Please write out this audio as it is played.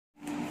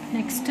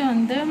Next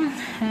வந்து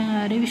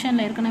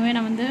ரிவிஷனில் ஏற்கனவே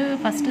நான் வந்து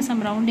ஃபஸ்ட்டு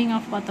சம் ரவுண்டிங்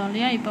ஆஃப் பார்த்தோம்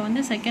இல்லையா. இப்போ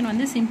வந்து செகண்ட்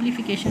வந்து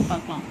சிம்பிளிஃபிகேஷன்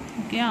பார்க்கலாம்.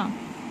 ஓகேயா,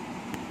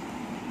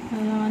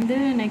 அதில் வந்து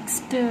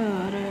நெக்ஸ்ட்டு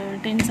ஒரு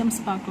 10 sums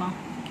பார்க்கலாம்.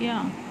 ஓகேயா,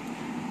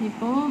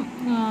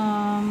 இப்போது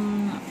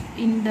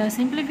இந்த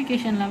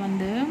சிம்பிளிஃபிகேஷனில்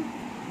வந்து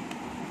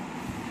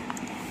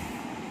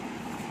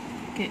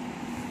ஓகே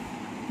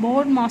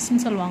போர்ட்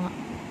மாஸ்ன்னு சொல்லுவாங்க.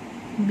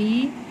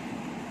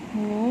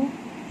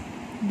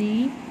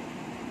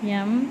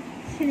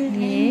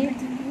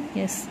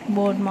 BODMAS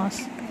board mass.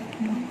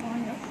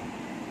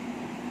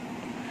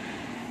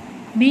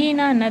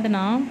 பீனா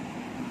என்னதுன்னா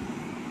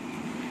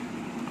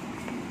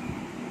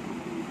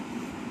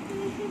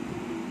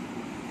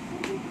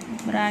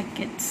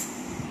brackets.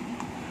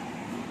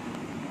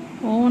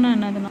 ஓனா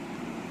என்னதுன்னா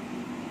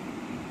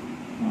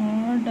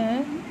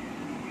ஆர்டர்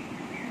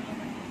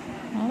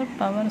ஆர்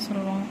பவர்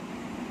சொல்லுவாங்க.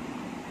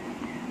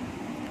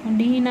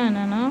 டீனா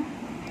என்னன்னா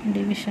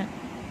டிவிஷன்.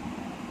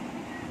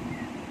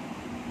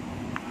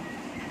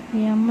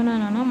 எம்னா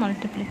என்னன்னா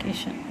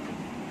மல்டிப்ளிகேஷன்.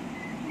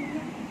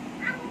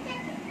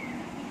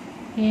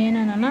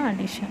 ஏன்னா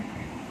அடிஷன்.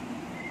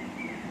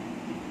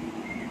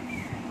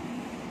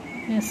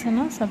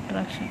 எஸ்னா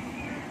சப்ட்ராக்ஷன்.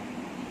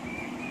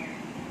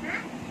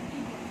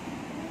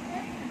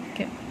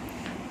 ஓகே,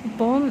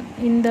 இப்போது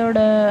இதோட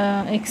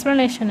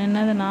எக்ஸ்ப்ளனேஷன்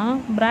என்னதுன்னா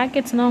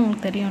ப்ராக்கெட்ஸ்னால்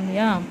உங்களுக்கு தெரியும்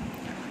இல்லையா.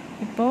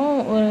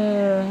 இப்போது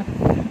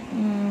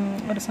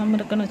ஒரு சம்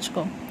இருக்குன்னு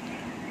வச்சுக்கோ.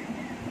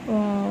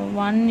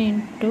 1 ×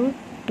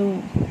 2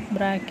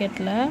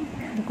 ப்ராக்கெட்டில்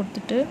இது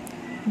கொடுத்துட்டு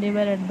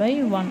டிவைடட் பை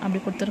 1 அப்படி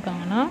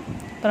கொடுத்துருக்காங்கன்னா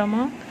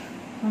அப்புறமா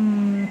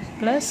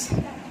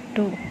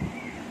 +2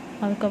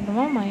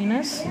 அதுக்கப்புறமா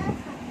மைனஸ்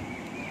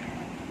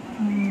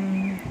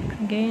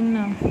கெயின்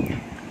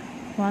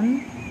 1²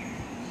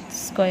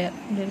 இப்படி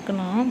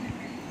இருக்கலாம்.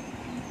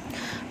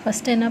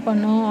 ஃபஸ்ட்டு என்ன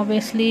பண்ணும்,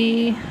 ஆப்வியஸ்லி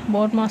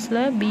போர்ட்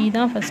மாஸில் பி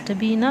தான் ஃபஸ்ட்டு.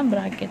 பின்னா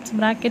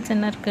ப்ராக்கெட்ஸ்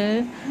என்ன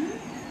இருக்குது,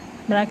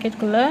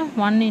 ப்ராக்கெட்குள்ளே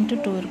 1 ×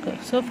 2 இருக்குது.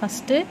 ஸோ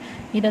ஃபஸ்ட்டு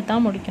இதை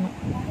தான் முடிக்கணும்.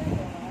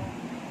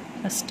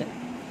 ஃபஸ்ட்டு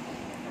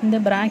இந்த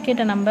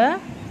ப்ராக்கெட்டை நம்ம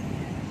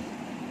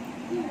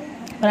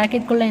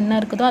ப்ராக்கெட்குள்ளே என்ன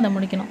இருக்குதோ அதை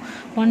முடிக்கணும்.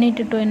 1 ×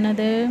 2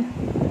 என்னது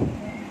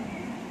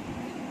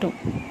 2.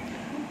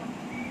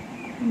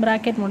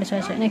 ப்ராக்கெட்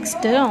முடிச்சாச்சு.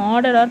 நெக்ஸ்ட்டு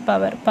ஆர்டர் ஆர்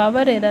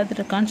பவர் ஏதாவது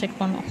இருக்கான்னு செக்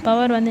பண்ணணும்.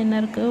 பவர் வந்து என்ன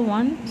இருக்குது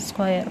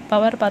 1².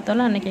 பவர்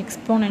பார்த்தாலும் அன்றைக்கி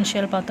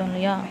எக்ஸ்போனென்ஷியல் பார்த்தோம்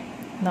இல்லையா,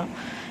 தான்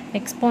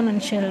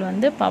எக்ஸ்போனென்ஷியல்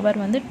வந்து பவர்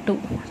வந்து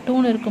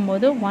 2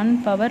 இருக்கும்போது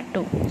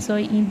 1/2. ஸோ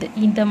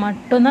இதை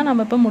மட்டும்தான்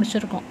நம்ம இப்போ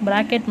முடிச்சிருக்கோம்,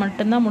 ப்ராக்கெட்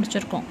மட்டும்தான்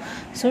முடிச்சிருக்கோம்.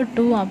 ஸோ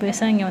 2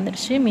 ஆப்வியஸாக இங்கே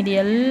வந்துடுச்சு. மீதி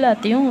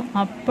எல்லாத்தையும்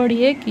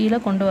அப்படியே கீழே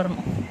கொண்டு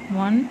வரணும்.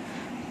 1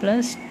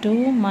 + 2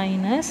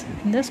 மைனஸ்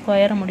இந்த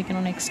ஸ்கொயரை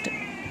முடிக்கணும். நெக்ஸ்ட்டு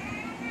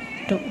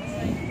 2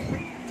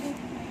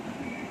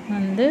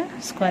 வந்து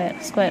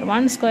ஸ்கொயர்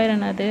 1²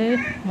 என்னது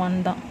 1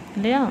 தான்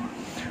இல்லையா.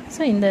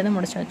 ஸோ இந்த இது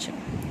முடிச்சாச்சு.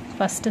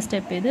 ஃபஸ்ட்டு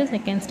ஸ்டெப் இது,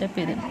 செகண்ட் ஸ்டெப்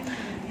இது.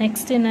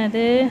 நெக்ஸ்ட்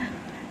என்னது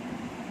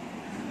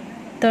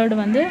தேர்டு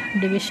வந்து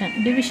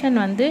டிவிஷன்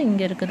வந்து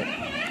இங்கே இருக்குது.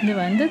 இது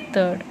வந்து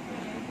தேர்ட்.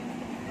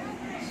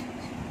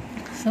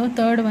 ஸோ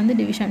தேர்டு வந்து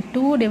டிவிஷன்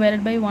 2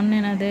 டிவைடட் பை 1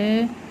 என்னது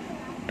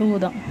 2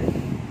 தான்.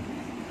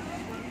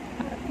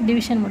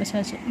 டிவிஷன்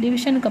முடிச்சாச்சு.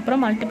 டிவிஷனுக்கு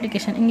அப்புறம்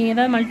மல்டிப்ளிகேஷன். இங்கே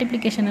ஏதாவது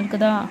மல்டிப்ளிகேஷன்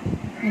இருக்குதா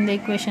இந்த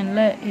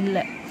ஈக்குவேஷனில்?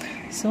 இல்லை.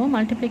 ஸோ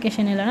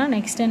மல்டிப்ளிகேஷன் இல்லைன்னா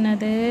நெக்ஸ்ட்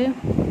என்னது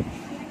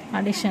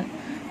அடிஷன்.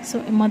 ஸோ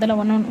முதல்ல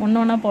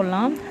ஒன்றா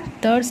போடலாம்.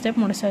 தேர்ட்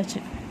ஸ்டெப்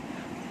முடிச்சாச்சு.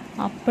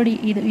 அப்படி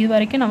இது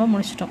வரைக்கும் நம்ம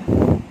முடிச்சிட்டோம்.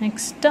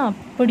 நெக்ஸ்ட்டு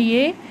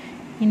அப்படியே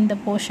இந்த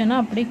போர்ஷனை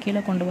அப்படியே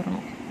கீழே கொண்டு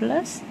வரணும்.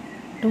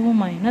 +2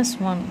 -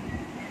 1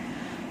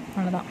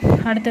 அவ்வளோதான்.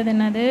 அடுத்தது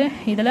என்னது,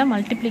 இதில்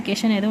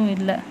மல்டிப்ளிகேஷன் எதுவும்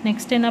இல்லை.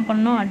 நெக்ஸ்ட் என்ன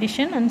பண்ணணும்,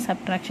 அடிஷன் அண்ட்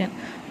சப்ட்ராக்ஷன்.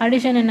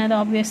 அடிஷன் என்னது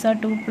ஆப்வியஸாக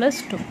 2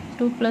 +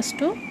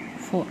 2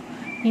 4.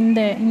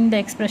 இந்த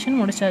எக்ஸ்ப்ரெஷன்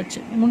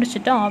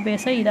முடிச்சுட்டு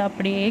ஆப்வியஸாக இதை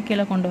அப்படியே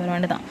கீழே கொண்டு வர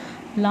வேண்டியதான்.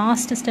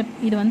 லாஸ்ட் ஸ்டெப்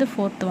இது வந்து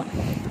 4th ஒன்.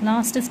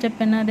 லாஸ்ட்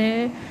ஸ்டெப் என்னது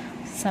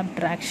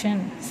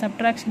சப்ட்ராக்ஷன்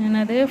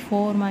என்னது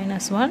 4 -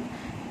 1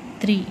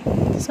 3.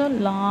 So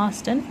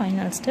last and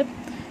final step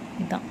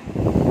இதுதான்.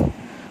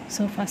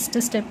 ஸோ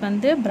ஃபஸ்ட்டு ஸ்டெப்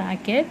வந்து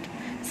ப்ராக்கெட்,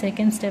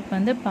 செகண்ட் ஸ்டெப்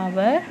வந்து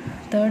பவர்,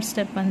 தேர்ட்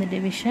ஸ்டெப் வந்து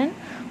டிவிஷன்,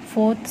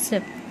 ஃபோர்த்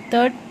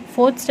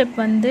ஸ்டெப்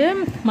வந்து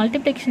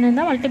மல்டிப்ளிகேஷன்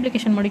இருந்தால்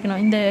மல்டிப்ளிகேஷன்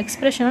முடிக்கணும். இந்த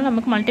எக்ஸ்ப்ரெஷனில்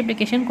நமக்கு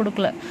மல்டிப்ளிகேஷன்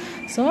கொடுக்கல.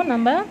 ஸோ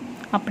நம்ம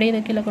அப்படியே இதை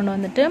கீழே கொண்டு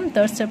வந்துட்டு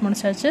தேர்ட் ஸ்டெப்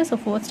முடிச்சாச்சு. ஸோ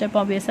ஃபோர்த் ஸ்டெப்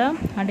ஆப்வியஸாக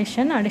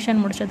அடிஷன்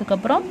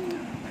முடிச்சதுக்கப்புறம்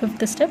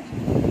ஃபிஃப்த் ஸ்டெப்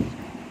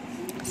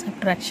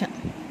சப்ட்ராக்ஷன்.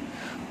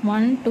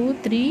 1 2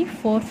 3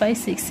 4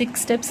 5 6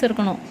 ஸ்டெப்ஸ்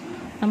இருக்கணும்.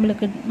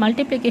 நம்மளுக்கு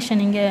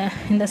மல்டிப்ளிகேஷன் இங்கே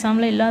இந்த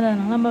சம்மில்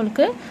இல்லாததுனால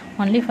நம்மளுக்கு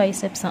ஒன்லி 5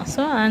 ஸ்டெப்ஸ் தான்.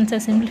 ஸோ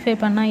ஆன்சர் சிம்பிளிஃபை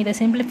பண்ணால்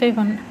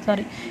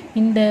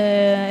இந்த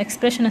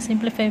எக்ஸ்ப்ரெஷனை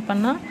சிம்பிளிஃபை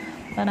பண்ணால்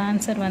வர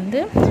ஆன்சர் வந்து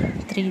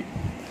 3.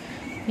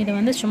 இது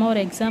வந்து சும்மா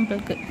ஒரு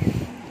எக்ஸாம்பிளுக்கு.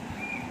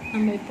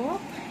 நம்ம இப்போது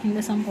இந்த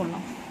சம்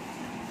போடலாம்.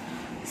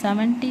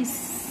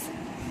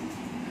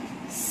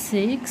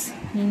 76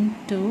 ×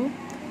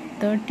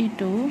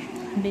 32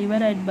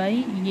 divided by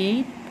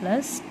 8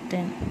 +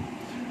 10.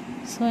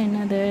 ஸோ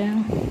என்னது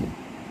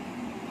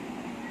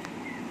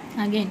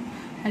அகெயின்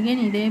again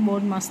இதே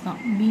போர்ட் மாஸ் தான்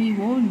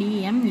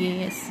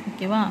BODMAS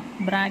ஓகேவா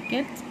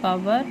brackets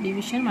power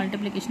division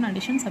multiplication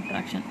addition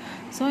subtraction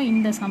so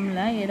இந்த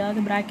சம்மில்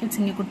ஏதாவது brackets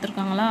இங்கே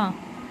கொடுத்துருக்காங்களா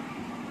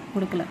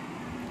கொடுக்கல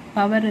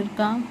பவர்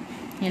இருக்கா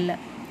இல்லை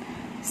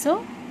ஸோ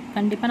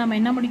கண்டிப்பாக நம்ம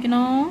என்ன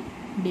முடிக்கணும்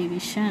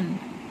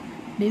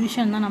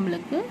டிவிஷன் தான்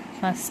நம்மளுக்கு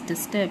first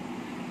step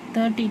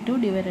 32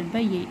 divided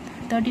by 8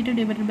 32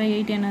 divided by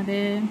 8 என்னது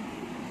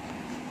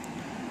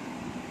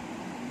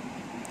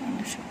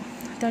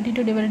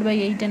 32 divided by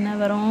 8 என்ன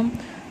வரும்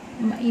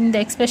இந்த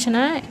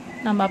எக்ஸ்பிரஷனை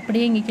நம்ம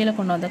அப்படியே இங்கே கீழே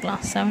கொண்டு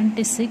வந்துக்கலாம்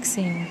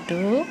 76 into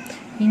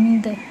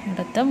இந்த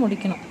இடத்தை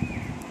முடிக்கணும்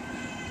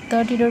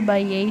 32 by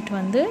 8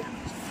 வந்து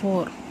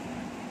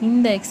 4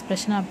 இந்த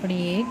எக்ஸ்பிரஷனை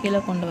அப்படியே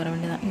கீழே கொண்டு வர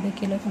வேண்டியதான் இதை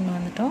கீழே கொண்டு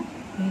வந்துட்டோம்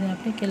இதை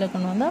அப்படியே கீழே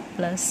கொண்டு வந்தால்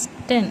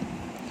 +10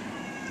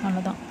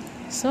 அவ்வளோதான்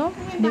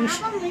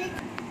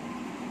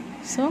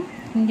ஸோ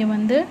இங்கே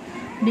வந்து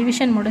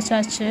டிவிஷன்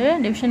முடிச்சாச்சு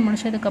டிவிஷன்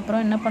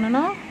முடிச்சதுக்கப்புறம் என்ன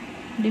பண்ணணும்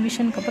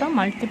டிவிஷனுக்கு அப்புறம்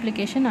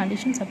multiplication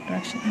addition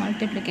subtraction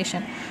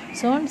multiplication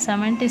so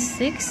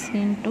 76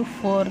 into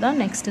 4 தான்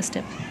next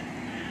step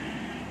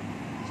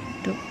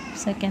 2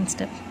 second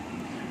step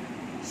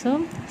so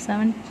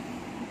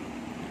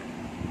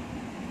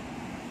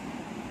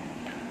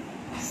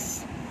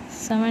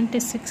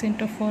 76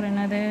 into 4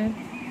 என்னது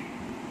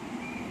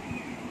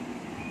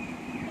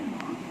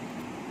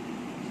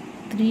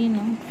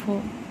 304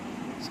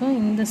 ஸோ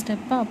இந்த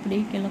ஸ்டெப்பை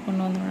அப்படியே கீழே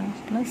கொண்டு வந்துவிடணும்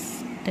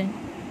 +10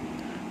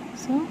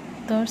 ஸோ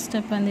தேர்ட்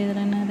ஸ்டெப் வந்து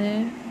இதில் என்னது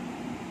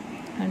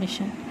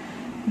அடிஷன்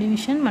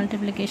டிவிஷன்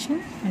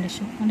மல்டிப்ளிகேஷன்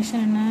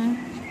அடிஷன் என்ன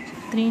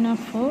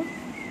 304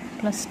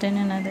 +10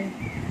 என்னது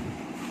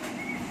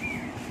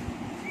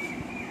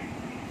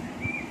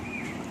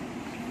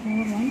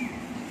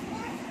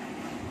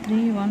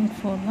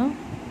 314 தான்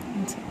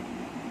ஆன்சர்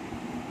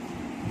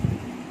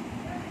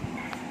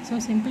ஸோ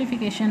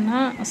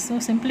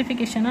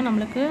சிம்பிளிஃபிகேஷன்னா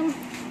நம்மளுக்கு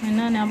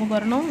என்ன ஞாபகம்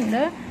வரணும் இந்த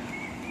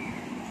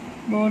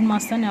போர்ட்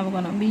மாஸ் தான் ஞாபகம்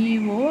வரணும்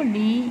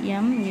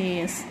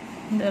BODMAS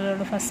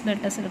இதோட ஃபஸ்ட்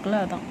லெட்டர்ஸ்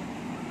இருக்குல்ல அதான்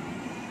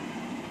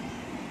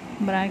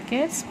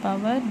brackets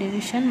power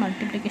division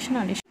multiplication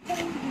addition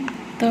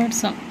third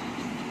sum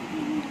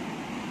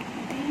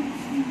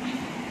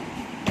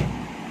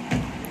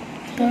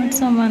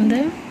வந்து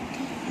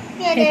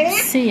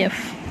HCF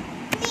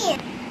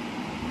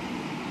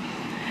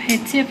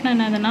HCF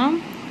என்னதுன்னா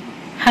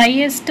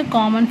highest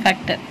common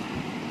factor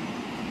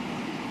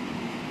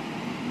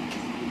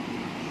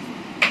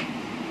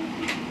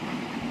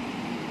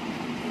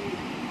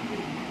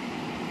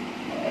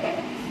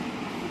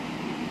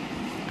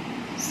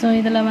ஸோ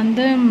இதில்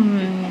வந்து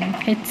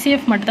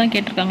HCF மட்டும் தான்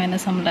கேட்டிருக்காங்க இந்த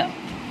சம்மில்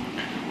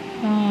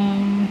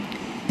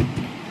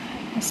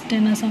ஃபஸ்ட்டு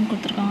என்ன சம்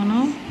கொடுத்துருக்காங்கன்னா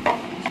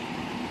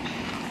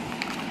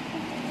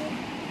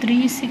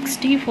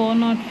 360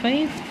 405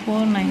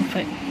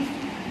 495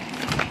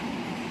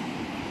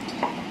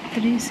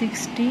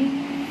 360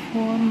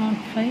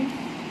 405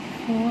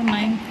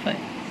 495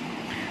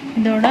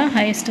 இதோட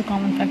ஹையஸ்ட்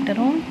காமன்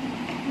ஃபேக்டரும்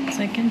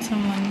செகண்ட்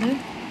சம் வந்து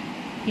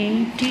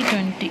 80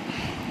 and 20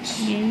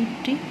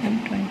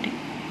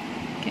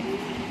 ஓகே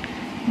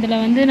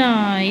இதில் வந்து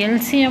நான்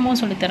எல்சிஎம்மும்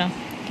சொல்லித்தரேன்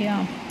ஓகேயா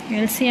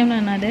எல்சிஎம்னா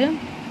என்னது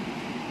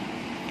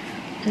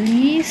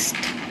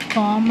least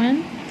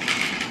common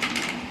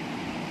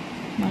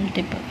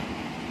multiple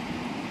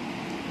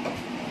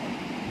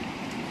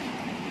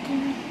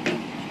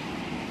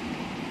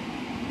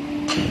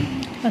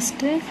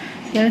first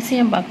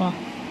LCM பார்க்கலாம்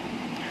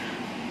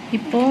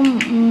இப்போது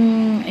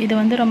இது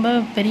வந்து ரொம்ப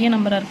பெரிய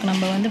நம்பராக இருக்குது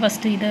நம்ம வந்து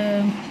ஃபஸ்ட்டு இதை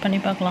பண்ணி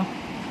பார்க்கலாம்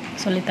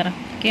சொல்லித்தரேன்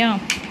ஓகேயா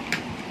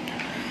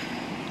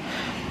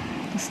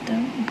ஃபஸ்ட்டு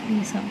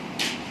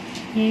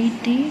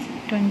 80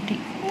 20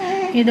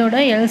 இதோட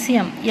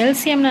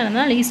எல்சிஎம்னா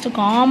என்னன்னா லீஸ்ட்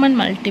காமன்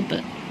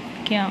மல்டிபிள்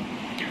ஓகேயா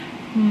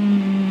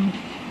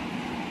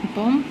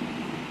இப்போ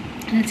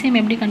எல்சிஎம்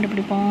எப்படி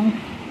கண்டுபிடிப்போம்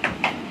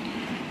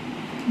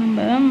நம்ம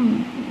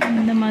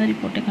இந்த மாதிரி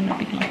போட்டு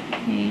கண்டுபிடிக்கலாம்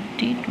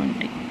 80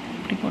 20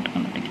 இப்படி போட்டு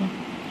கண்டுபிடிக்கலாம்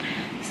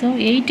ஸோ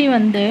 80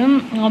 வந்து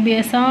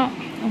ஆப்வியஸாக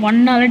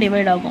 1ஆல்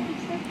டிவைட் ஆகும்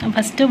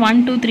ஃபஸ்ட்டு 1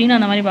 2 3ன்னு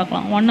அந்த மாதிரி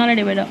பார்க்கலாம் 1ஆல்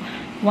டிவைட் ஆகும்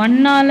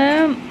 1ஆல்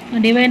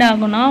டிவைட்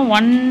ஆகும்னா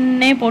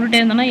 1 போட்டுகிட்டே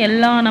இருந்தோம்னா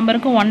எல்லா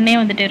நம்பருக்கும் 1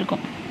 வந்துகிட்டே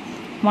இருக்கும்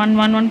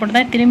 1 1 1 போட்டு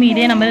தான் திரும்பி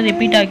இதே நம்பர்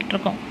ரிப்பீட் ஆகிட்டு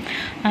இருக்கோம்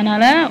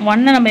அதனால்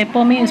 1 நம்ம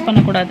எப்போவுமே யூஸ்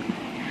பண்ணக்கூடாது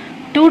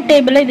 2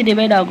 டேபிளில் இது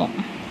டிவைட் ஆகும்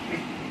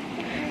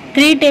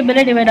 3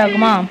 டேபிளில் டிவைட்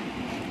ஆகுமா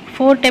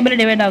 4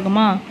 டேபிளில் டிவைட்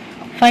ஆகுமா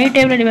 5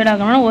 டேபிளில் டிவைட்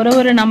ஆகும்னா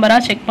ஒரு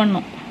நம்பராக செக்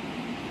பண்ணணும்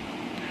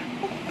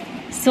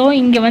ஸோ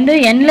இங்கே வந்து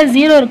எண்ணில்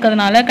 0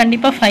 இருக்கிறதுனால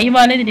கண்டிப்பாக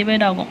 5ஆல் இது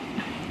டிவைட் ஆகும்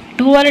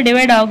 2ஆல்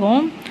டிவைட்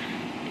ஆகும்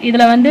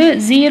இதில் வந்து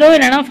 0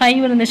 இல்லைனா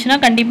 5 இருந்துச்சுன்னா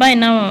கண்டிப்பாக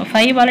என்ன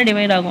 5ஆல்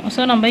டிவைட் ஆகும்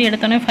ஸோ நம்ம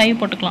எடுத்தோன்னே 5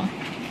 போட்டுக்கலாம்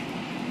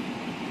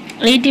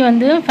 80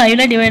 வந்து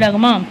 5ல் டிவைட்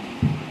ஆகுமா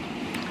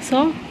so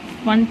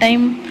 1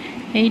 time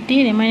 80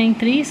 remaining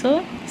 3 so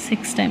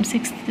 6 time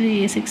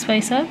 6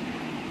 5s are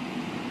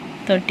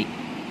 30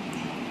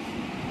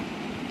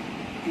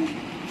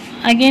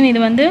 again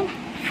இது வந்து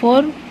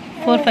 4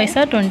 5s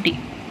are 20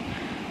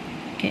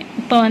 ஓகே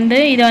இப்போ வந்து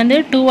இது வந்து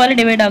 2ஆல்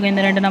டிவைட் ஆகும்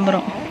இந்த ரெண்டு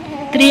நம்பரும்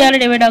 3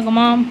 ஆல் டிவைட்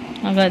ஆகுமா?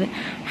 ஆகாது.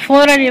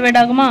 4 ஆல் டிவைட்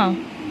ஆகுமா?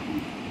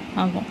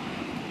 ஆகும்.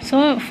 ஸோ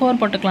 4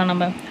 போட்டுக்கலாம்.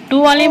 நம்ம 2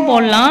 ஆலையும்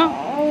போடலாம்.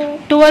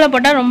 2 ஆல்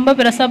போட்டால் ரொம்ப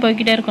பெருசாக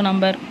போய்கிட்டே இருக்கும்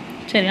நம்பர்.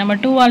 சரி, நம்ம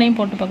 2 ஆலையும்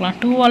போட்டு பார்க்கலாம்.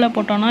 2 ஆல்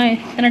போட்டோன்னா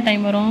எத்தனை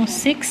டைம் வரும்?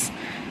 8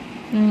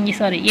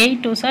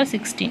 2s are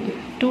 16,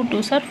 2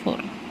 2s are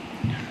 4.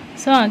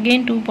 So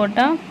again 2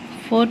 போட்டால்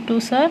 4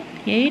 2s are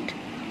 8,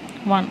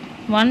 1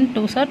 1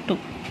 2s are 2.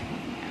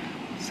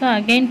 So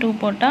again 2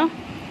 போட்டால்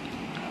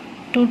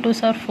 2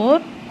 2s are 4,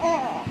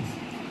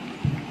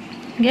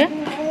 இங்கே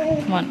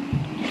 1.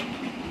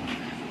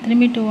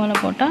 திரும்பி 2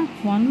 ஆல் போட்டால்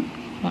 1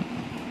 1.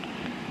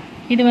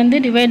 இது வந்து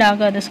டிவைட்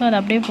ஆகாது. ஸோ அதை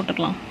அப்படியே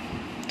போட்டுக்கலாம்.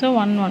 ஸோ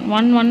 1 1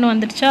 1 1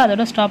 வந்துடுச்சா,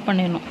 அதோட ஸ்டாப்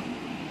பண்ணிடணும்.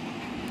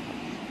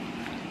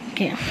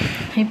 ஓகே,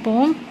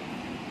 இப்போது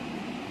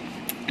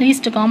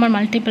லீஸ்ட் காமன்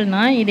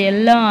மல்டிபிள்னா இது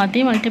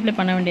எல்லாத்தையும் மல்டிப்ளை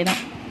பண்ண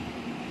வேண்டியதான்.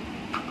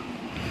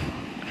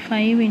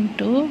 5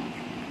 into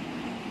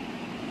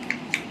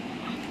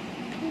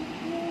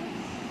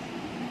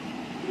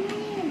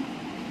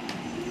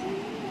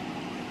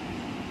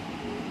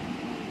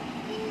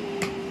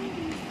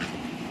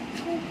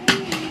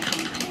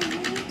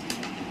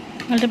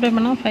மல்டிப்ளை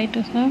பண்ணால் 5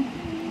 2s are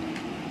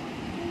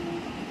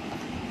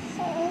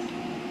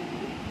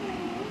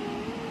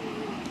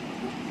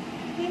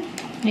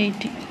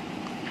 80.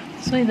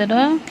 ஸோ இதோட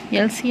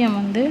எல்சிஎம்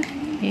வந்து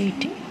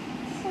 80.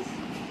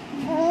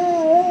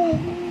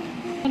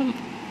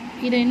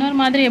 இதை இன்னொரு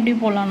மாதிரி எப்படி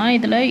போடலான்னா,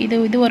 இது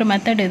ஒரு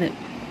மெத்தட்.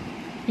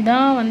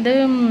 இதான் வந்து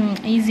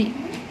ஈஸி.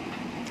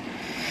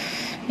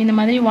 இந்த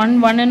மாதிரி 1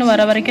 1ன்னு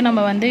வர வரைக்கும்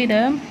நம்ம வந்து இதை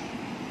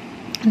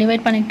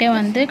டிவைட் பண்ணிக்கிட்டே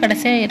வந்து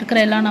கடைசியாக இருக்கிற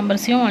எல்லா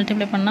நம்பர்ஸையும்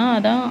மல்டிப்ளை பண்ணால்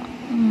அதான்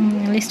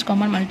லீஸ்ட்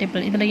காமன்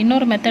மல்டிபிள். இதில்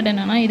இன்னொரு மெத்தட்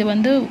என்னென்னா, இது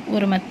வந்து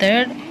ஒரு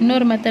மெத்தட்.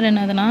 இன்னொரு மெத்தட்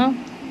என்னதுன்னா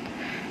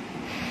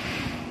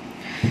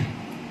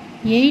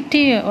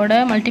 80ஓட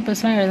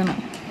மல்டிபிள்ஸ்லாம் எழுதணும்.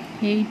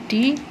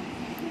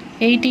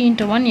 80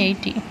 into 1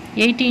 80,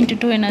 80 into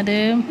 2 என்னது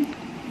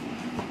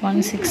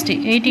 160,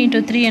 80 into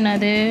 3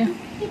 என்னது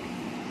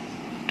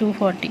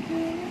 240.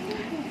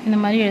 இந்த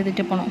மாதிரி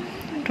எழுதிட்டு போனோம்.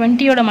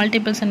 20ஓட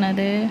மல்டிபிள்ஸ்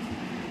என்னது?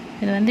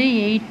 இது வந்து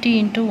 80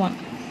 into 1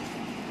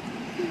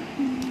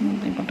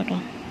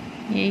 போட்டுக்கலாம்.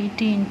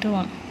 80 into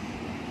 1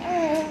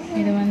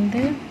 இது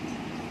வந்து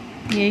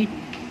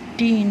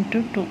 80 into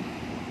 2,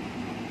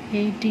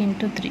 80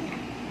 into 3.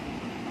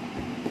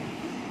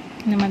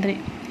 இந்த மாதிரி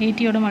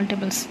 80ஓட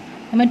மல்டிபிள்ஸ்.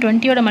 அது மாதிரி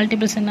 20ஓட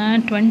மல்டிபிள்ஸ் என்ன?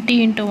 20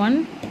 into 1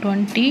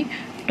 20,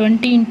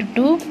 20 into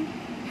 2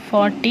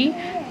 40,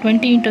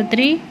 20 into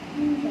 3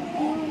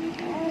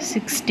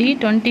 60,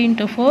 20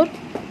 into 4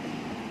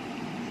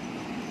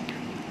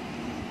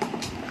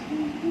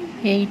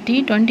 80,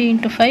 20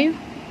 into 5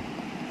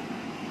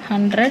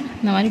 100.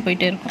 இந்த மாதிரி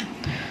போயிட்டே இருக்கும்.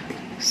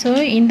 ஸோ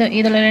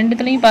இதில்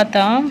ரெண்டுத்துலேயும்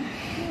பார்த்தா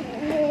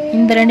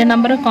இந்த 2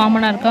 நம்பரும்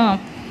காமனாக இருக்கா?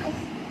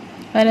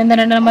 வேறு எந்த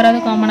 2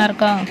 நம்பராவது காமனாக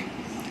இருக்கா?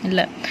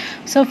 இல்லை.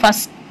 ஸோ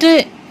ஃபஸ்ட்டு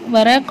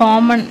வர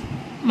காமன்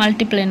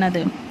மல்டிபிள்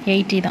என்னது?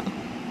 80 தான்.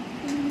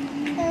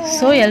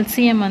 ஸோ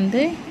எல்சிஎம்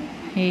வந்து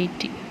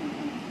 80.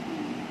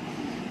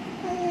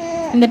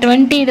 இந்த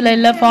 20 இதில்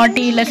இல்லை,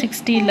 40 இல்லை,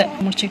 60 இல்லை,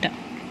 முடிச்சுக்கிட்டேன்.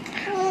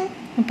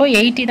 இப்போது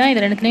 80 தான்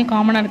இது ரெண்டுத்துலேயும்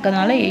காமனாக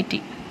இருக்கிறதுனால 80.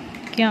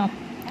 ஓகே,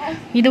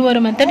 இது ஒரு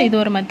மெத்தட், இது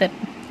ஒரு மெத்தட்.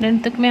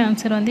 ரெண்டுத்துக்குமே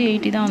ஆன்சர் வந்து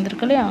 80 தான்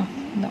வந்திருக்கு இல்லையா?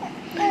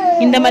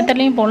 இந்த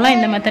மெத்தட்லேயும் போடலாம்,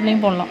 இந்த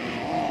மெத்தட்லேயும் போடலாம்.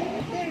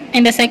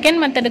 இந்த செகண்ட்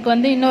மெத்தடுக்கு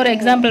வந்து இன்னொரு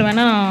எக்ஸாம்பிள்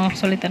வேணால் நான்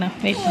சொல்லித்தரேன்.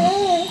 வெயிட் பண்ணு.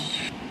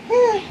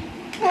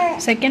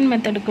 செகண்ட்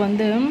மெத்தடுக்கு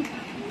வந்து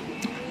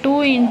 2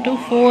 into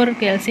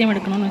 4க்கு எல்சிஎம்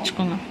எடுக்கணும்னு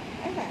வச்சுக்கோங்க.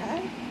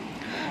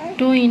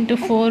 2 into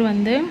 4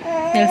 வந்து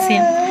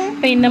எல்சிஎம்.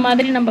 இப்போ இந்த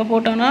மாதிரி நம்ம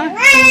போட்டோம்னா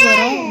 2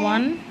 வரும்,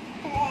 1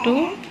 2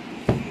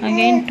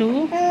 again 2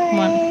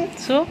 1.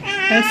 ஸோ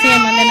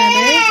எல்சிஎம் வந்து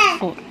என்னது?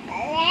 4.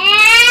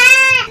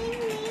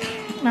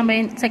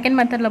 நம்ம செகண்ட்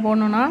மெத்தடில்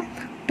போடணுன்னா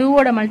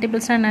 2ஓட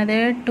மல்டிபிள்ஸ்னால் என்னது?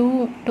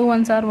 2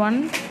 1s are 1,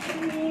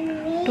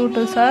 2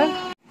 2s are.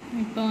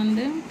 இப்போ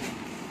வந்து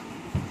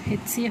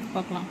HCF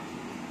பார்க்கலாம்.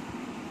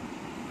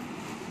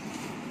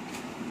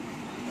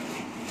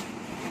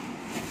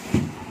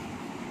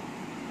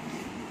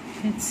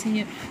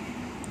 HCF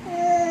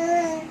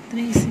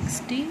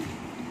 360,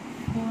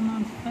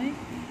 405,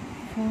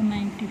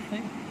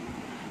 495.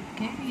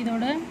 ஓகே,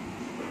 இதோட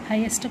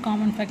ஹையஸ்ட்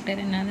காமன்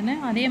ஃபேக்டர் என்னதுன்னு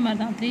அதே மாதிரி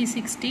தான்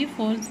 360,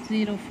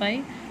 405,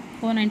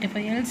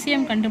 495.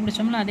 எல்சிஎம்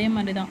கண்டுபிடிச்சோம்னா அதே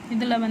மாதிரி தான்.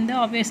 இதில் வந்து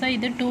ஆப்வியஸாக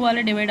இது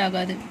 2ஆல் டிவைட்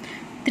ஆகாது,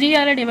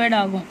 3ஆல் டிவைட்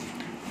ஆகும்.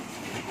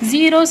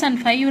 0s and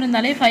 5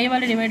 இருந்தாலே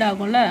 5ஆல் டிவைட்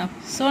ஆகும்ல.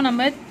 ஸோ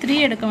நம்ம 3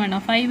 எடுக்க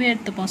வேண்டாம், 5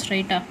 எடுத்துப்போம்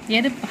ஸ்ட்ரைட்டாக.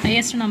 எது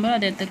ஹையஸ்ட் நம்பர்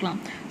அதை எடுத்துக்கலாம்.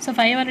 ஸோ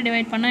 5ஆல்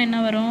டிவைட் பண்ணால் என்ன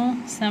வரும்?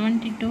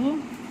 72,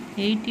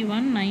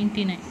 81,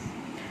 99.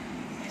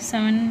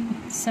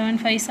 7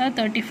 5s are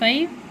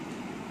 35,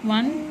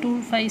 1 2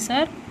 5s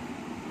are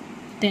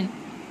 10,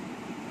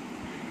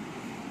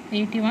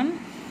 81,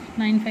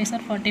 9 5s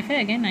are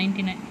 45, again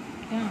 99.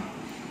 Okay,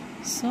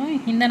 so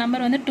இந்த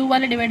நம்பர் வந்து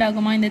 2ஆல் டிவைட்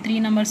ஆகுமா? இந்த 3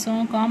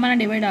 நம்பர்ஸும் காமனாக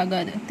டிவைட்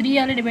ஆகாது.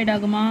 3ஆல் டிவைட்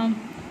ஆகுமா?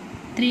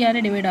 3ஆல்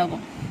டிவைட்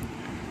ஆகும்.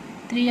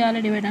 3ஆல்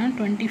டிவைட் ஆகும்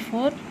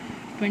 24,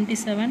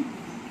 27,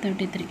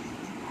 33.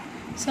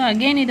 ஸோ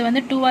அகெயின் இது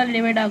வந்து 2ஆல்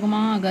டிவைட்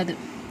ஆகுமா? ஆகாது.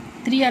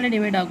 3ஆல்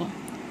டிவைட் ஆகும்.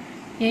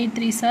 8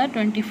 3s are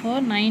 24,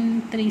 9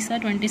 3s are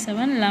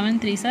 27, 11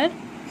 3s are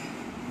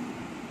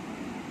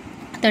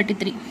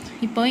 33.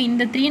 இப்போ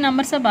இந்த 3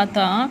 நம்பர்ஸை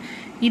பார்த்தா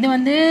இது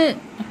வந்து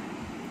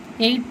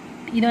 8,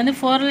 இது வந்து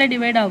 4ல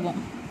டிவைட் ஆகும்.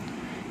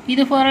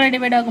 இது 4ல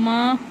டிவைட் ஆகுமா?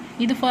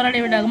 இது 4ல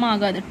டிவைட் ஆகுமா?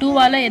 ஆகாது.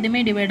 2ஆல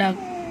எதுவுமே டிவைட்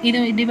ஆகும். இது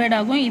டிவைட்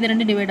ஆகும், இது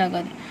ரெண்டு டிவைட்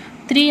ஆகாது.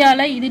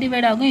 3ஆல இது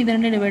டிவைட் ஆகும், இது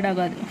ரெண்டு டிவைட்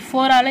ஆகாது.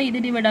 4ஆல இது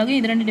டிவைட் ஆகும்,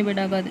 இது ரெண்டு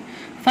டிவைட் ஆகாது.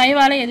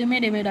 5ஆல எதுவுமே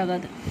டிவைட்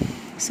ஆகாது.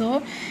 ஸோ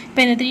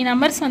இப்போ இந்த 3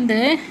 நம்பர்ஸ் வந்து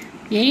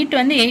 8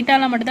 வந்து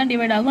 8ஆல மட்டும் தான்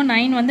டிவைட் ஆகும்,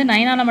 9 வந்து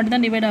 9ஆல மட்டும்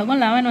தான் டிவைட் ஆகும்,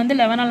 11 வந்து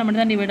 11ஆல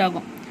மட்டும் தான் டிவைட்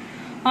ஆகும்.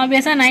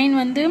 ஆப்வியஸாக 9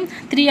 வந்து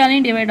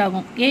 3ஆலையும் டிவைட்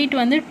ஆகும், 8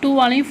 வந்து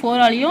 2ஆலையும்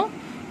 4ஆலையும்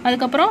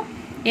அதுக்கப்புறம்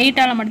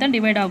 8ஆல மட்டும் தான்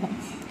டிவைட் ஆகும்.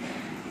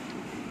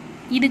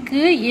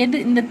 இதுக்கு எது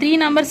இந்த 3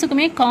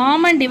 நம்பர்ஸுக்குமே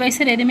காமன்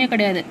டிவைசர் எதுவுமே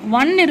கிடையாது.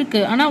 1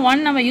 இருக்குது, ஆனால்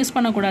 1 நம்ம யூஸ்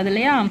பண்ணக்கூடாது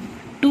இல்லையா?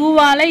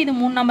 2ஆல இது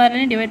 3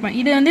 நம்பரையும் டிவைட் பண்ணோம்,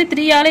 இது வந்து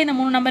 3ஆல இந்த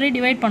 3 நம்பரையும்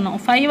டிவைட் பண்ணோம்,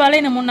 5ஆல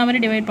இந்த 3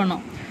 நம்பரையும் டிவைட்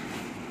பண்ணோம்.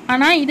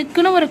 ஆனால்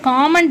இதுக்குன்னு ஒரு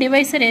காமன்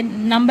டிவைசர்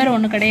நம்பர்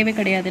ஒன்று கிடையவே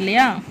கிடையாது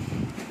இல்லையா?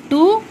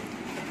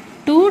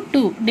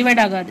 2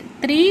 டிவைட் ஆகாது.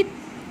 3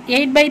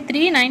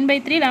 8/3,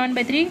 9/3,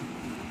 11/3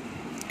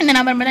 இந்த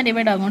நம்பர் மட்டும் தான்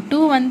டிவைட் ஆகும். 2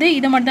 வந்து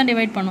இதை மட்டும் தான்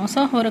டிவைட் பண்ணும்.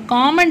 ஸோ ஒரு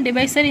காமன்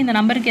டிவைசர் இந்த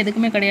நம்பருக்கு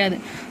எதுக்குமே கிடையாது.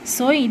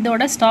 ஸோ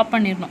இதோட ஸ்டாப்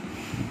பண்ணிடணும்.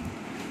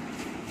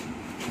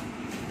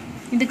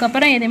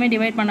 இதுக்கப்புறம் எதுவுமே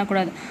டிவைட்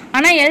பண்ணக்கூடாது.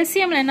 ஆனால்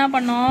எல்சிஎம்மில் என்ன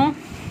பண்ணோம்?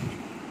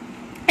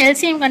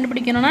 எல்சிஎம்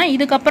கண்டுபிடிக்கணும்னா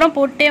இதுக்கப்புறம்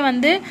போட்டே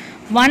வந்து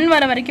 1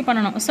 வர வரைக்கும்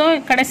பண்ணணும். ஸோ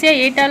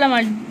கடைசியாக 8ஆல்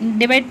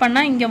டிவைட்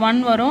பண்ணால் இங்கே 1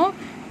 வரும்,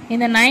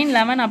 இந்த 9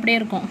 11 அப்படியே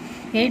இருக்கும்.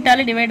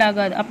 8ஆல் டிவைட்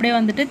ஆகாது, அப்படியே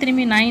வந்துட்டு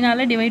திரும்பி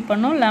 9ஆல் டிவைட்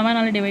பண்ணோம்,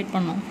 11ஆல் டிவைட்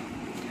பண்ணோம்,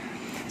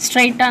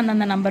 ஸ்ட்ரைட்டாக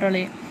அந்தந்த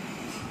நம்பரோலையே.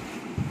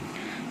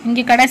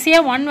 இங்கே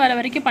கடைசியாக 1 வர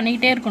வரைக்கும்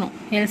பண்ணிக்கிட்டே இருக்கணும்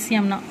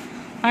எல்சிஎம்னா.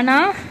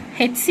 ஆனால்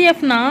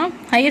ஹெச்சிஎஃப்னா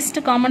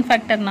ஹையஸ்ட் காமன்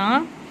ஃபேக்டர்னா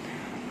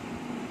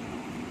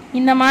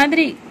இந்த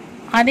மாதிரி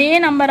அதே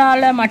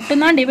நம்பரால்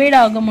மட்டும்தான் டிவைட்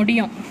ஆக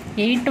முடியும்.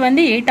 8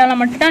 வந்து 8ஆல்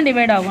மட்டும் தான்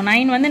டிவைட் ஆகும்,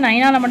 9 வந்து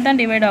 9ஆல் மட்டும்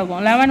தான் டிவைட் ஆகும்,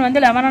 11 வந்து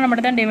 11ஆல்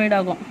மட்டும் தான் டிவைட்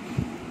ஆகும்.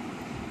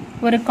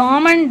 ஒரு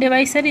காமன்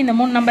டிவைசர் இந்த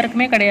 3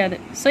 நம்பருக்குமே கிடையாது.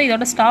 ஸோ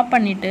இதோட ஸ்டாப்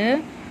பண்ணிவிட்டு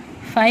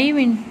 5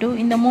 இன்ட்டு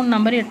இந்த 3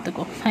 நம்பர்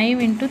எடுத்துக்கோ,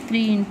 5 இன்ட்டு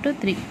 3 இன்ட்டு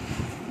 3,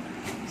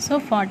 ஸோ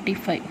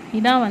 45.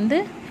 இதான் வந்து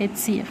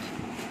ஹெச்சிஎஃப்.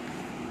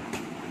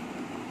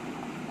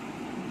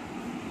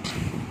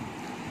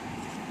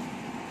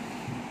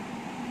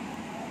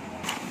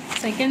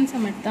 செகண்ட்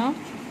சம் எடுத்தா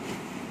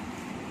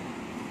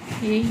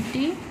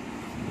 80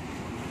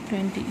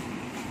 20.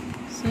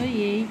 ஸோ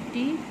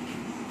 80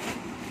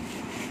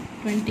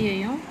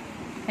 20ஐயும்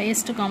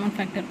ஹையஸ்ட் காமன்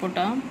ஃபேக்டர்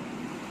போட்டால்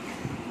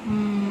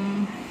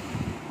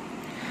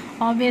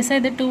ஆப்வியஸாக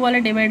இது 2ஆல்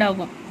டிவைட்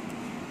ஆகும்.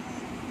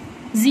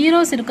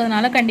 ஜீரோஸ்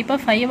இருக்கிறதுனால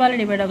கண்டிப்பாக 5ஆல்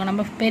டிவைட் ஆகும்.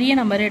 நம்ம பெரிய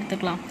நம்பரே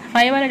எடுத்துக்கலாம்.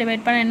 5ஆல்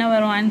டிவைட் பண்ணால் என்ன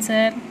வரும்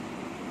answer?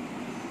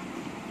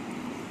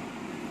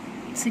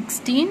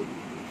 16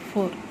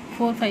 4,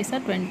 4 5s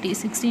are 20,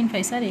 16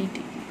 5s are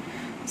 80.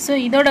 So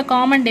இதோட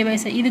காமன்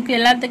டிவைசர், இதுக்கு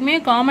எல்லாத்துக்குமே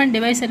காமன்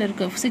டிவைசர்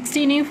இருக்குது.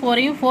 16ஐயும்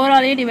 4ஐயும்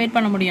 4ஆலேயே டிவைட்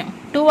பண்ண முடியும்,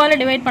 2ஆல்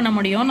டிவைட் பண்ண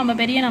முடியும். நம்ம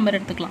பெரிய நம்பர்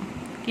எடுத்துக்கலாம்.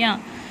 ஓகே,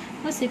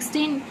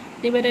 16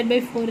 டிவைடட் பை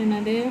 4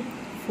 என்னது?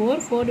 4,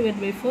 4 டிவைட்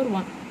பை 4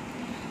 1.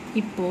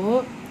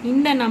 இப்போது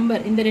இந்த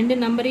நம்பர், இந்த ரெண்டு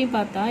நம்பரையும்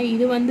பார்த்தா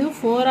இது வந்து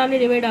 4ஆல்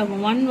டிவைட்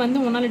ஆகும், 1 வந்து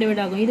 1ஆல்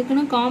டிவைட் ஆகும்.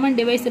 இதுக்குன்னு காமன்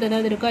டிவைசர்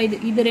ஏதாவது இருக்கா?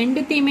 இது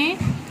ரெண்டுத்தையுமே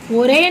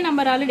ஒரே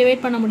நம்பரால்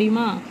டிவைட் பண்ண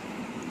முடியுமா?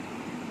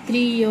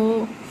 3ஓ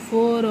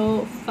 4ஓ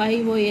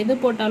 5ஓ எது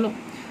போட்டாலும்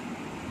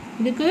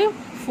இதுக்கு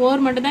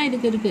 4 மட்டும் தான்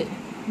இதுக்கு இருக்குது.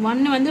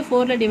 1 வந்து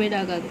 4ல் டிவைட்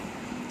ஆகாது.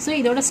 ஸோ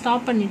இதோட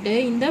ஸ்டாப் பண்ணிவிட்டு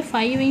இந்த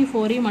 5ஐயும்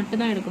 4ஐயும்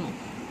மட்டும் தான் எடுக்கணும்.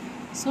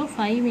 ஸோ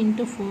 5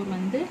 இன்ட்டு 4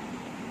 வந்து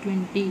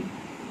 20.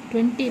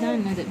 20 தான்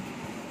என்னது?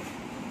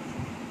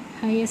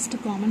 highest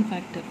common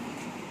factor.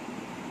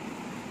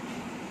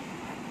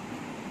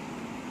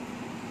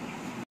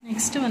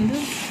 Next வந்து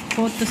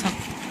fourth sum.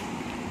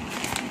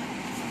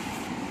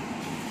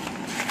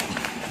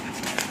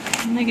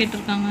 என்ன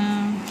கேட்டிருக்காங்க?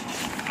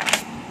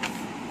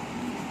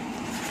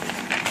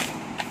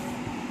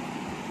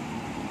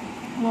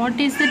 What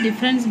is the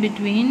difference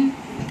between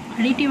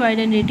additive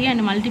identity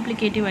and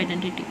multiplicative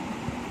identity?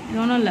 இது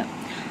ஒன்றும் இல்லை.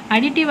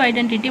 additive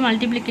identity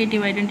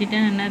multiplicative identity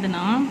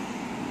என்னதுன்னா,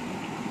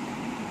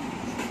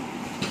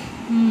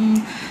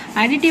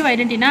 additive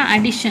identity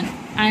addition,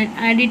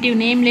 additive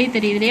nameலே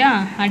தெரியுது இல்லையா?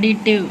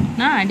 additive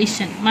னா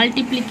addition,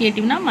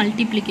 multiplicative னா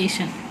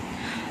multiplication.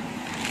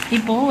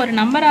 இப்போ ஒரு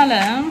நம்பரால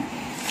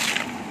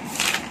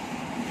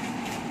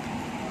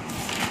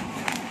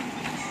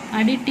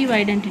additive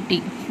identity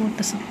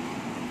fourth sum.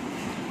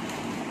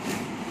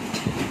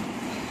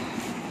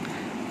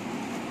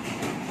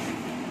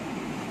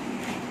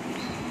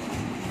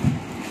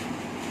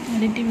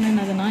 additive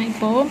என்னதுன்னா,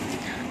 இப்போ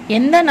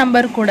எந்த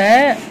நம்பர் கூட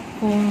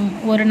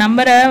ஒரு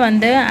நம்பரை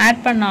வந்து ஆட்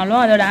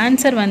பண்ணாலும் அதோட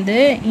ஆன்சர் வந்து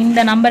இந்த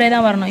நம்பரே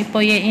தான் வரணும். இப்போ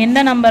எந்த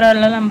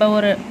நம்பரால் நம்ம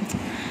ஒரு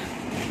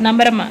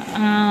நம்பரை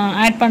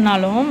ஆட்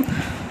பண்ணாலும்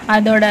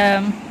அதோட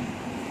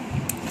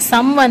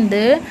சம்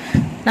வந்து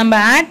நம்ம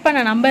ஆட் பண்ண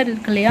நம்பர்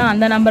இருக்கு இல்லையா,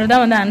 அந்த நம்பர்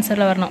தான் வந்து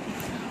ஆன்சரில் வரணும்.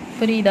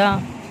 புரியுதா?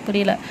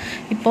 புரியல.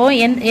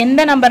 இப்போது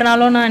எந்த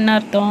நம்பர்னாலும் நான் என்ன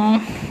அர்த்தம்?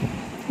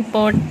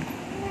 இப்போது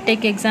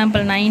டேக்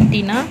எக்ஸாம்பிள்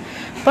 90னா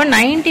இப்போ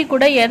 90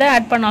 கூட எதை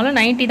ஆட் பண்ணாலும்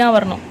 90 தான்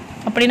வரணும்.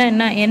 அப்படின்னா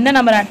என்ன, எந்த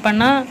நம்பர் ஆட்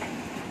பண்ணால்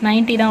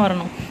 90 தான்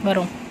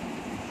வரும்.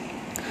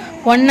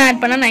 1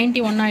 ஆட் பண்ணால்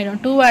 91 ஆகிடும்,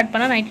 2 ஆட்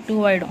பண்ணால்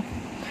 92 ஆகிடும்.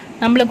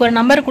 நம்மளுக்கு ஒரு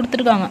நம்பர்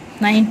கொடுத்துருக்காங்க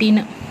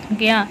 19.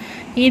 ஓகேயா,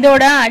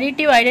 இதோட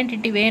அடிட்டிவ்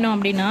ஐடென்டிட்டி வேணும்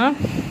அப்படின்னா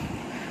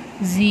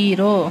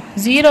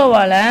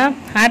 0வால்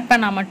ஆட்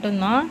பண்ணால்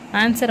மட்டும்தான்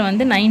ஆன்சர்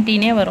வந்து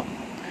 19 வரும்.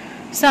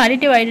 ஸோ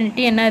அடிட்டிவ்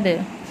ஐடென்டிட்டி என்னது,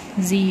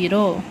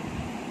 0.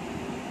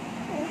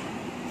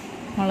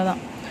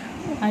 அவ்வளோதான்.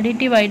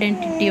 அடிட்டிவ்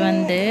ஐடென்டிட்டி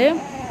வந்து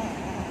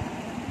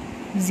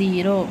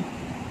 0.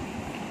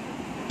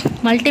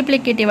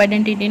 மல்டிப்ளிகேட்டிவ்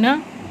ஐடென்டிட்டினா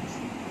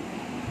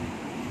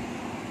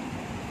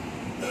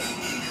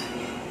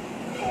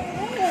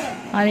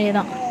அதே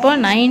தான். இப்போ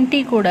 90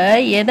 கூட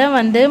எதை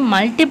வந்து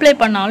மல்டிப்ளை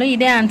பண்ணாலும்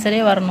இதே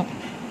ஆன்சரே வரணும்.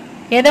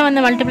 எதை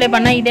வந்து மல்டிப்ளை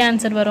பண்ணால் இதே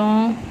ஆன்சர்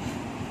வரும்,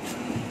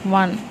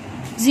 1.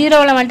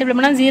 0வில் மல்டிப்ளை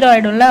பண்ணால் 0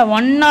 ஆகிடும்ல,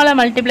 1ஆல்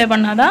மல்டிப்ளை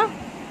பண்ணால் தான்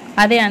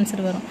அதே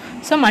ஆன்சர் வரும்.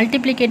 ஸோ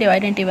மல்டிப்ளிகேட்டிவ்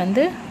ஐடென்டிட்டி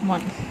வந்து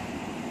 1.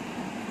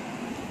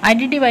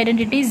 அடிட்டிவ்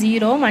ஐடென்டிட்டி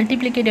 0,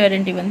 மல்டிப்ளிகேட்டிவ்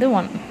ஐடென்டிட்டி வந்து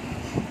 1.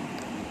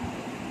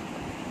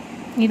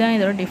 இதுதான்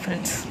இதோட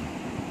டிஃப்ரென்ஸ்.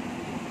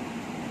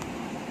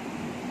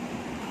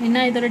 என்ன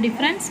இதோட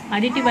டிஃப்ரென்ஸ்,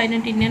 அடிட்டிவ்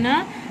ஐடென்டிட்டி என்னன்னா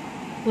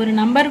ஒரு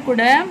நம்பர்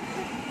கூட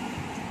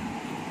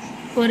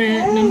ஒரு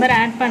நம்பர்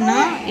ஆட்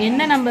பண்ணால்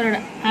என்ன நம்பரோட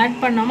ஆட்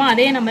பண்ணோமோ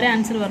அதே நம்பரே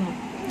ஆன்சர் வரணும்.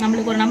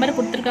 நம்மளுக்கு ஒரு நம்பர்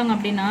கொடுத்துருக்காங்க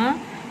அப்படின்னா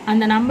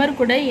அந்த நம்பர்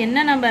கூட என்ன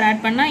நம்பர்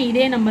ஆட் பண்ணால்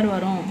இதே நம்பர்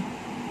வரும்,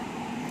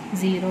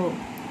 0.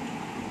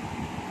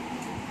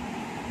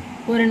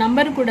 ஒரு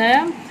நம்பர் கூட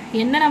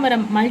என்ன நம்பரை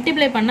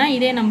மல்டிப்ளை பண்ணால்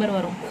இதே நம்பர்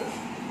வரும்,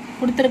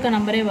 கொடுத்துருக்க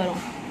நம்பரே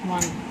வரும்,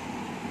 1.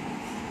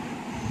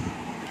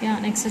 ஓகே,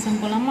 நெக்ஸ்ட்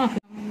சம் போகலாமா.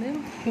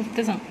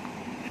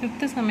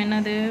 ஃபிஃப்த் சம்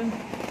என்னது,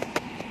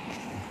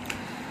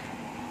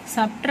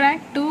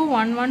 subtract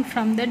 211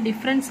 from the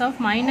difference of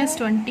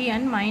 -20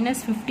 and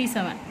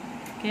 -57.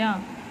 ஓகேயா,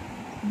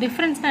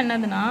 டிஃப்ரென்ஸ்னா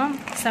என்னதுன்னா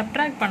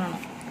சப்ட்ராக்ட்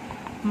பண்ணணும்.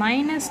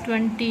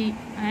 -20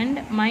 and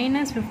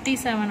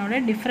 -57ஓட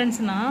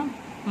டிஃப்ரென்ஸ்னா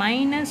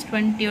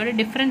 -20ஓட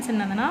டிஃப்ரென்ஸ்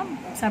என்னதுன்னா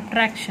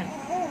subtraction.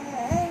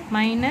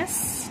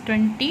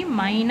 -20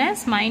 minus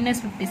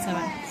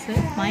 -57. So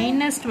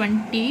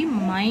 -20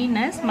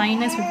 minus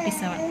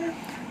 -57.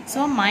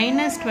 So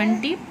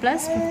 -20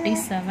 plus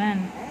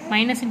 57.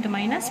 Minus into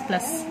minus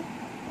plus.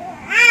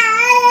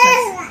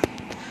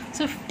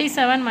 So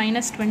 57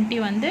 minus 20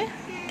 வந்து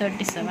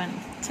 37.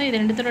 So இது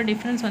ரெண்டுத்தோட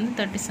டிஃபரன்ஸ் வந்து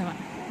 37.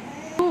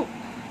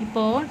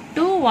 இப்போ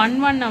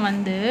 211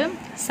 வந்து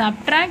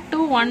subtract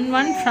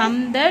 211 from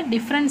the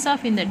difference of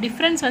இந்த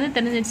டிஃபரன்ஸ் வந்து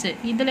தெரிஞ்சிடுச்சு.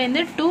 இதுல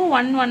இருந்து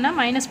 211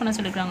 மைனஸ் பண்ண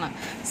சொல்லிருக்காங்க,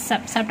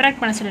 subtract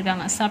பண்ண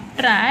சொல்லிருக்காங்க.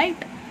 Subtract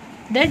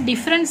the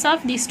difference of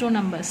these two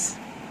numbers.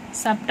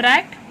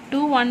 Subtract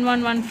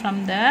 2111 from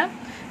the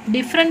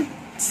difference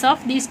of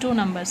these two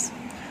numbers.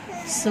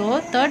 So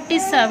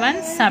 37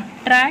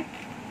 subtract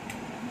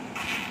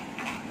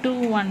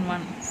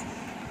 211.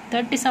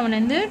 37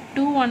 இருந்து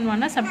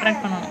 211 subtract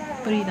பண்ணணும்,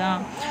 புரியுதா?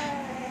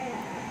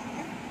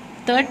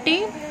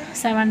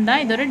 37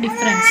 தான் இதோட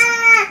difference.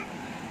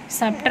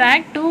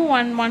 Subtract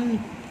 211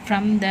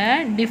 from the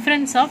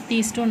difference of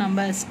these two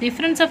numbers.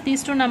 Difference of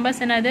these two numbers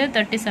என்னது,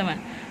 37.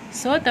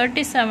 So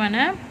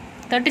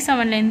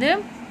 37 இருந்து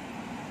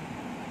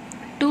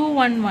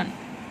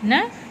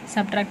 211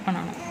 subtract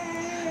பண்ணணும்.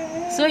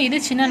 So இது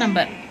சின்ன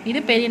நம்பர், இது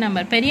பெரிய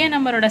நம்பர். பெரிய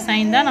நம்பரோட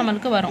சைன் தான்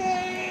நம்மளுக்கு வரும்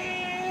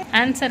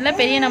ஆன்சரில்,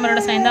 பெரிய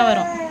நம்பரோட சைன் தான்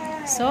வரும்.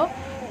 ஸோ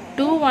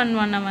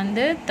 211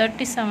 வந்து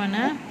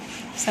 37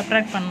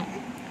 சப்ட்ராக்ட் பண்ணணும்.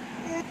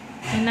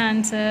 என்ன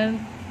answer,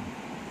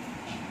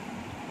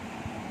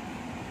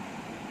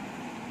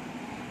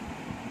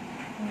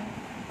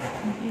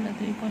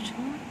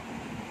 -70.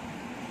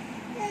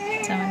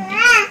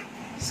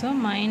 So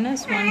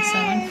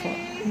 -174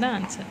 the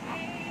answer.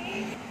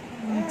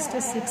 Next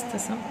is 6th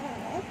sum.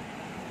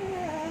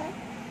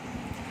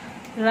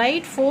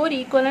 Write 4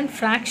 equivalent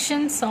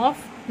fractions of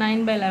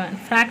 9/11.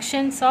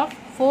 Fractions of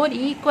 4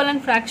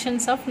 equivalent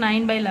fractions of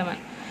 9/11.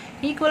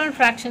 Equivalent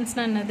fractions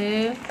na என்னது,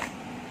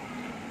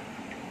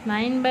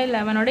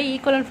 9/11 ஓட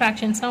equivalent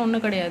fractions தான்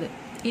ஒன்றும் கிடையாது,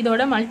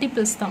 இதோட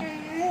மல்டிபிள்ஸ் தான்.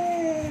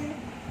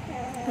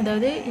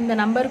 அதாவது இந்த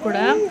நம்பர் கூட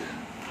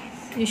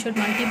you should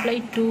multiply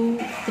 2,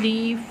 3,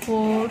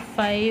 4,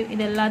 5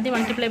 இது எல்லாத்தையும்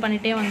மல்டிப்ளை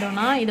பண்ணிகிட்டே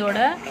வந்தோம்னா இதோட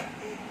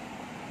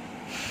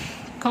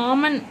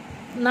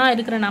காமனாக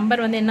இருக்கிற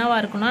நம்பர் வந்து என்னவா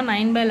இருக்குன்னா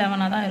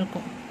 9/11 தான்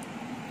இருக்கும்.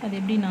 அது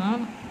எப்படின்னா,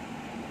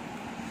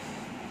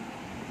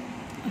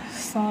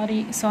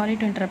 சாரி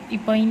டு இன்டரப்ட்.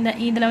 இப்போ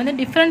இதில் வந்து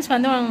டிஃப்ரென்ஸ்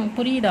வந்து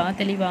புரியுதா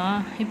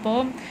தெளிவாக?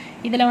 இப்போது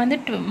இதில் வந்து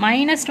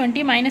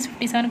 -20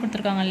 -57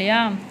 கொடுத்துருக்காங்க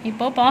இல்லையா?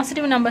 இப்போது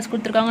பாசிட்டிவ் நம்பர்ஸ்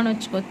கொடுத்துருக்காங்கன்னு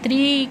வச்சுக்கோ.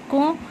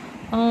 3க்கும்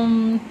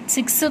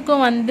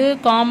 6க்கும் வந்து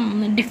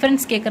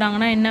டிஃப்ரென்ஸ்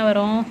கேட்குறாங்கன்னா என்ன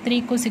வரும்,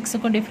 3க்கும்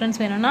 6க்கும்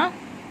டிஃப்ரென்ஸ் வேணும்னா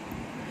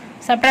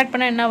சப்ட்ராக்ட்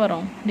பண்ணால் என்ன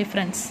வரும்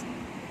டிஃப்ரென்ஸ்,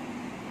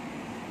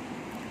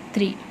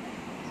 3.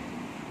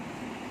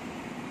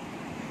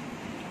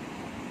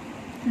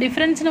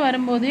 டிஃப்ரென்ஸ்னு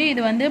வரும்போது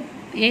இது வந்து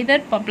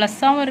எதர்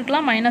ப்ளஸ்ஸாகவும்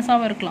இருக்கலாம்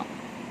மைனஸாகவும் இருக்கலாம்.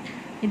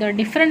 இதோட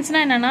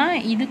டிஃப்ரென்ஸ்னால் என்னென்னா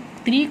இது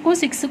 3க்கும்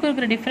 6க்கும்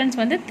இருக்கிற டிஃப்ரென்ஸ்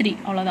வந்து 3,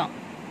 அவ்வளோதான்.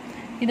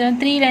 இது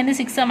 3லேருந்து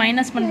 6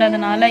 மைனஸ்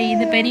பண்ணுறதுனால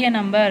இது பெரிய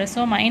நம்பர், ஸோ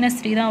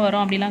 -3 தான்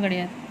வரும், அப்படிலாம்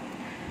கிடையாது.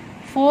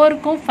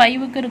 4க்கும்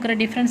 5க்கும் இருக்கிற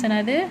டிஃப்ரென்ஸ்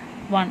என்னது?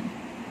 1.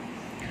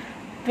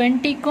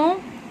 20க்கும்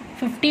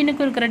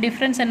 15க்கும் இருக்கிற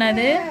டிஃப்ரென்ஸ்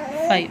என்னது?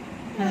 5.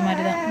 அது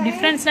மாதிரி தான்.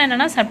 டிஃப்ரென்ஸ்னால்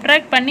என்னென்னா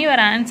சப்ட்ராக்ட் பண்ணி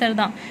வர ஆன்சர்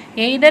தான்.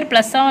 எய்தர்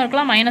ப்ளஸ்ஸாகவும்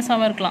இருக்கலாம்,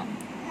 மைனஸாகவும் இருக்கலாம்.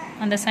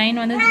 அந்த சைன்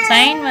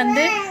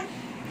வந்து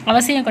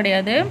அவசியம்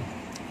கிடையாது.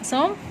 ஸோ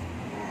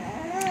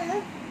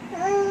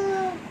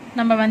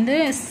நம்ம வந்து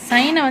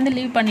சைனை வந்து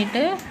லீவ்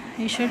பண்ணிவிட்டு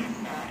you should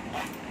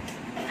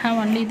have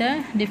only the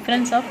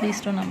difference of these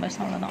two numbers.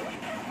 அவ்வளோதான்.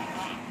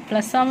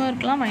 ப்ளஸ்ஸாகவும்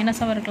இருக்கலாம்,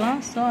 மைனஸாகவும் இருக்கலாம்.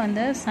 ஸோ அந்த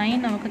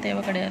சைன் நமக்கு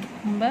தேவை கிடையாது.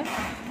 நம்ம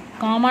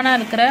காமனாக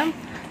இருக்கிற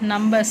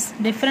நம்பர்ஸ்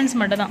டிஃப்ரென்ஸ்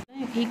மட்டும் தான்.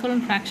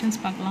 ஈக்குவலன்ட் ஃப்ராக்ஷன்ஸ்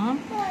பார்க்கலாம்.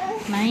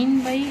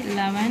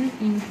 9/11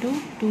 into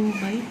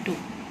 2/2,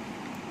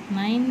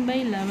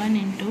 9/11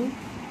 into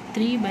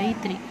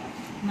 3/3,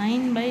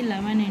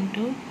 9/11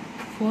 into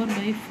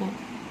 4/4,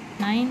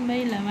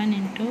 9/11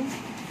 into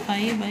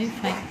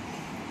 5/5.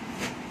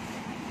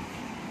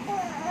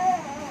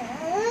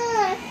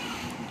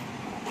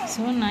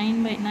 So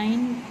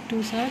 9/9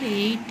 2s are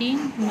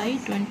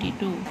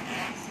 18/22,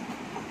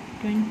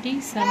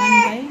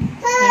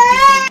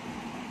 27/33,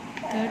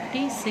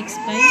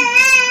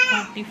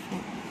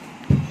 36/44,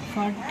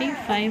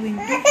 45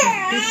 into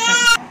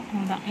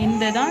 55.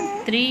 இந்த தான்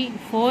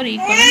 4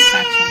 ஈக்குவலன்ட்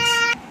ஃப்ராக்ஷன்ஸ்.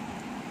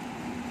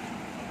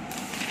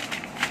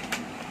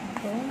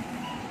 இப்போ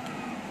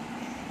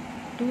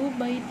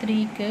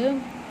 2/3க்கு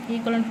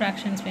ஈக்குவலன்ட்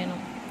ஃப்ராக்ஷன்ஸ்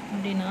வேணும்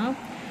அப்படின்னா,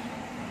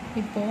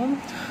 இப்போது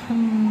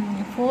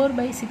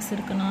 4/6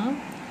 இருக்குன்னா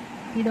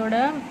இதோட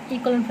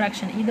ஈக்குவலன்ட்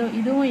ஃப்ராக்ஷன்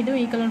இதுவும்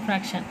ஈக்குவலன்ட்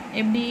ஃப்ராக்ஷன்.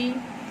 எப்படி?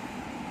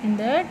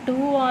 இந்த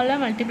 2ஆல்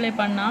மல்டிப்ளை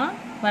பண்ணால்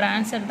வர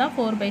ஆன்சர் தான்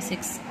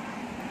 4/6.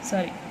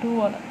 சாரி,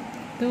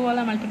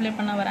 2ஆல் மல்டிப்ளை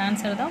பண்ணால் வர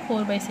ஆன்சர் தான்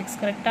 4/6.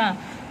 கரெக்டாக?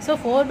 So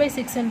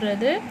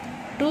 4/6ன்றது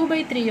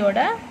 2/3யோட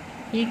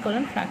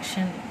equivalent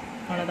fraction.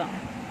 அவ்வளோதான்.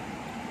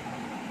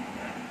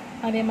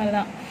 அதே மாதிரி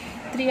தான்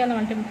 3ஆல்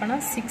மல்டிப்ளை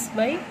பண்ணால்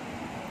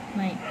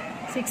 6/9.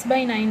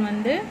 6/9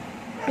 வந்து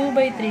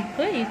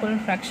 2/3க்கு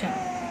ஈக்குவலன்ட் ஃப்ராக்ஷன்.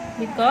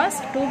 பிகாஸ்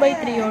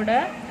 2/3யோட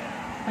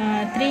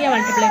 3ஐ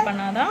மல்டிப்ளை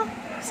பண்ணால் தான்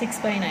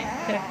 6/9.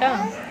 கரெக்டாக?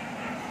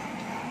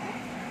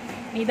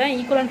 இதுதான்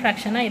ஈக்குவலன்ட்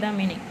ஃப்ராக்ஷனாக இதான்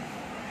மீனிங்.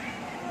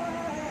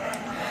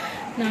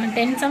 நான்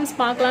 10 சம்ஸ்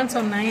பார்க்கலான்னு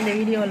சொன்னேன் இந்த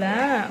வீடியோவில்.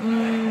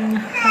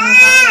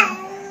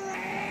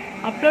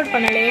 அப்லோட்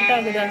பண்ண லேட்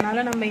ஆகுது,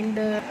 அதனால் நம்ம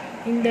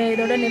இந்த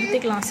இதோட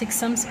நிறுத்திக்கலாம். 6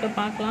 சம்ஸ் இப்போ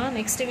பார்க்கலாம்.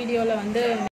 நெக்ஸ்ட் வீடியோவில் வந்து